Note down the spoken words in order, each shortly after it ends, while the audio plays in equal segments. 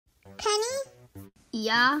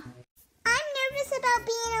Yeah? I'm nervous about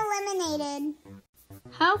being eliminated.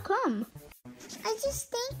 How come? I just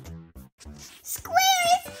think Square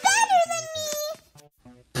is better than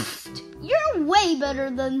me. You're way better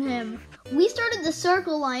than him. We started the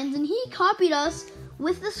Circle Alliance and he copied us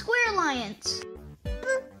with the Square Alliance.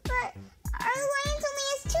 But our alliance only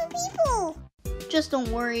has 2 people. Just don't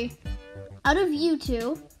worry. Out of you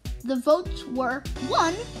two, the votes were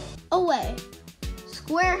 1 away.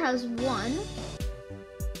 Square has 1.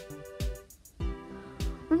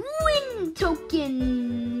 Win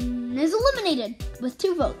Token is eliminated with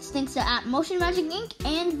 2 votes thanks to Motion Magic Inc.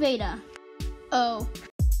 and Veda. Oh.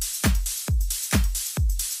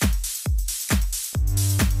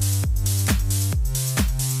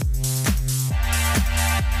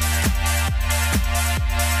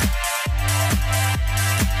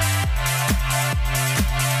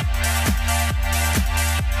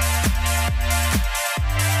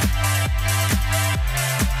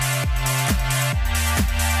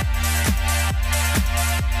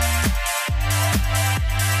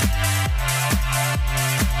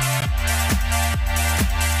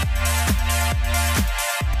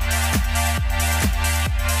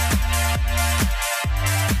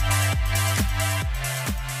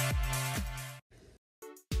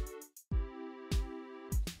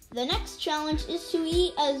 The next challenge is to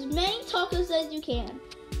eat as many tacos as you can.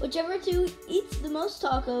 Whichever two eats the most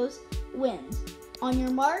tacos wins. On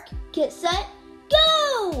your mark, get set,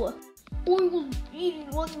 go! I was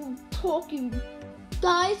eating while you were talking.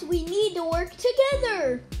 Guys, we need to work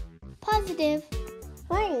together. Positive.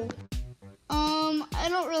 Why? I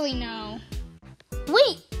don't really know.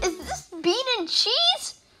 Wait, is this bean and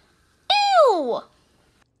cheese? Ew!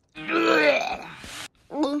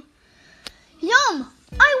 Yum!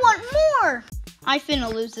 I want more! I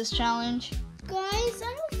finna lose this challenge. Guys,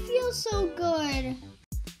 I don't feel so good.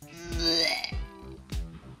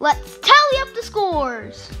 Let's tally up the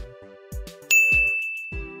scores.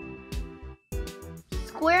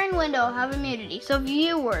 Square and Window have immunity, so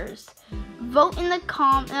viewers, vote in the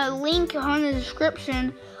link on the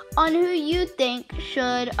description on who you think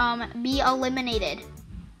should be eliminated.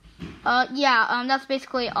 That's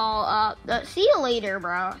basically all. See you later,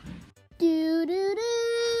 bro. Do do do.